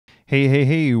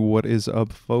Hey, what is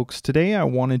up, folks? Today I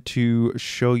wanted to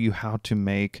show you how to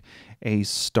make a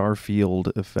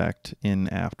Starfield effect in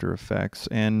After Effects.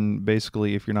 And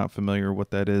basically, if you're not familiar,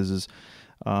 what that is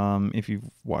if you've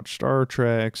watched Star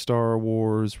Trek, Star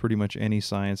Wars, pretty much any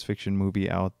science fiction movie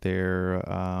out there,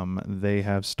 they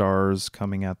have stars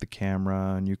coming at the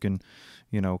camera, and you can,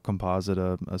 composite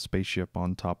a spaceship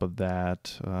on top of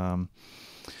that.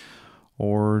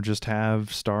 Or just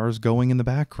have stars going in the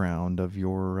background of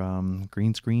your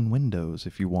green screen windows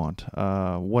if you want.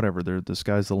 Whatever, the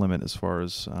sky's the limit as far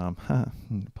as,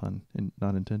 pun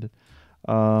not intended,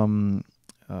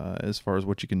 as far as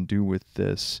what you can do with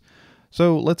this.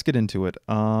 So let's get into it.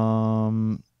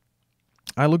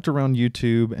 I looked around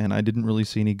YouTube and I didn't really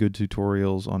see any good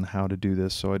tutorials on how to do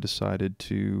this, so I decided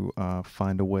to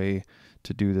find a way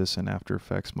to do this in After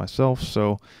Effects myself.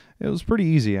 So it was pretty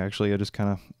easy, actually. I just kind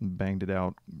of banged it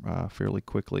out fairly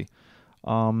quickly.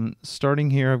 Starting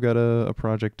here, I've got a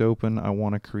project open. I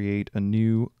want to create a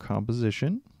new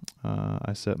composition.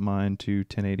 I set mine to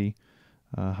 1080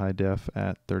 high def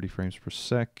at 30 frames per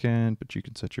second, but you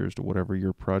can set yours to whatever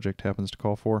your project happens to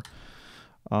call for.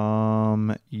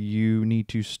 You need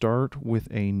to start with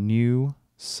a new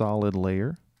solid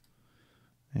layer,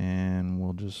 and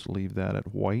we'll just leave that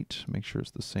at white. Make sure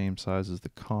it's the same size as the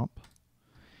comp.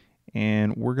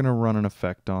 And we're going to run an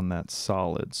effect on that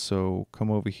solid. So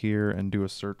come over here and do a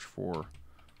search for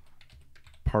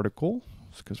particle,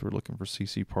 because we're looking for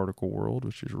CC Particle World,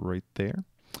 which is right there.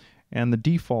 And the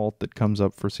default that comes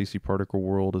up for CC Particle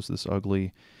World is this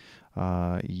ugly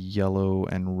yellow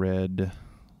and red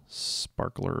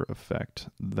sparkler effect.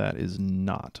 That is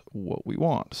not what we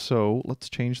want. So let's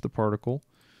change the particle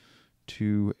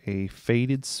to a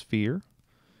faded sphere,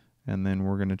 and then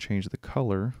we're going to change the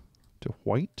color to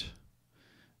white,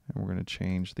 and we're going to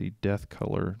change the depth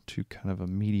color to kind of a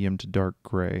medium to dark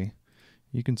gray.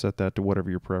 You can set that to whatever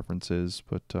your preference is,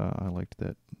 but I liked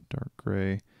that dark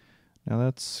gray. Now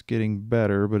that's getting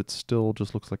better, but it still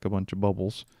just looks like a bunch of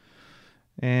bubbles.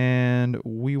 And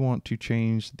we want to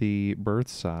change the birth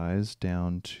size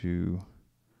down to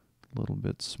a little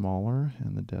bit smaller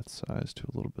and the depth size to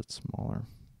a little bit smaller.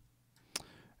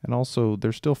 And also,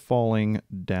 they're still falling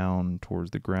down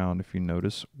towards the ground. If you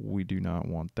notice, we do not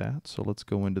want that. So let's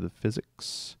go into the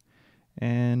physics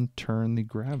and turn the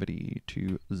gravity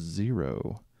to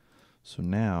 0. So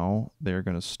now they're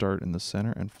going to start in the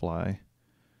center and fly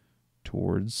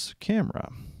towards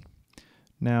camera.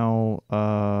 Now,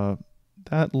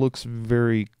 that looks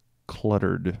very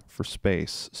cluttered for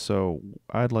space, so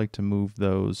I'd like to move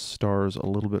those stars a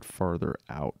little bit farther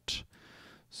out.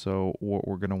 So what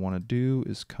we're going to want to do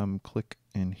is come click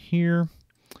in here,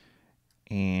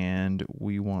 and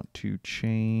we want to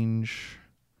change,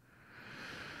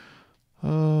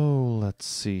 let's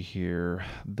see here,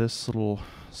 this little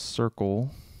circle,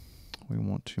 we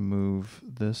want to move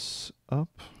this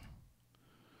up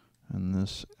and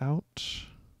this out,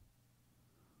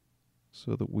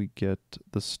 so that we get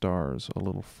the stars a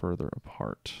little further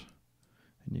apart.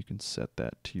 And you can set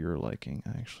that to your liking.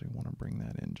 I actually want to bring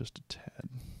that in just a tad.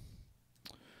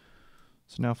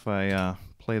 So now if I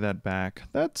play that back,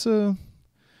 that's a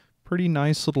pretty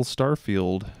nice little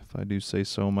Starfield, if I do say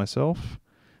so myself.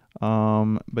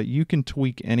 But you can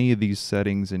tweak any of these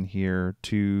settings in here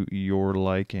to your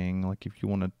liking. Like if you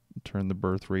want to turn the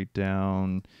birth rate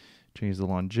down, change the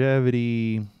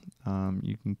longevity,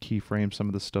 you can keyframe some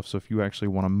of the stuff. So if you actually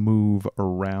want to move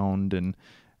around and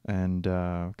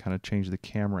kind of change the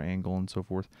camera angle and so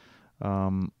forth.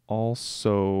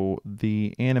 Also,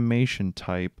 the animation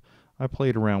type, I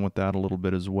played around with that a little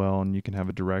bit as well, and you can have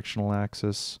a directional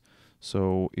axis.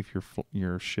 So if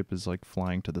your ship is like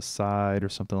flying to the side or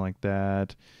something like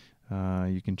that,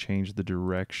 you can change the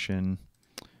direction.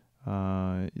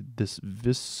 This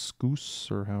viscous,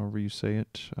 or however you say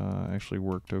it, actually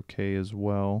worked okay as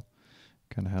well.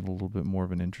 Kind of had a little bit more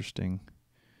of an interesting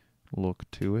look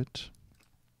to it,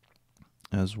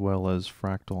 as well as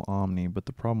Fractal Omni. But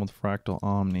the problem with Fractal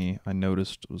Omni, I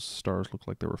noticed, was stars looked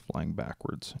like they were flying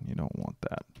backwards, and you don't want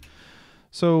that.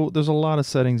 So there's a lot of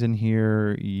settings in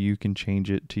here. You can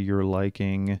change it to your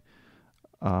liking,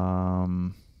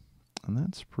 and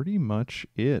that's pretty much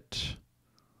it.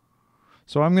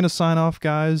 So I'm going to sign off,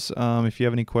 guys. If you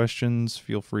have any questions,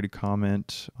 feel free to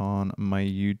comment on my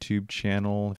YouTube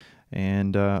channel.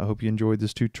 And I hope you enjoyed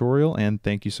this tutorial, and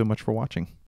thank you so much for watching.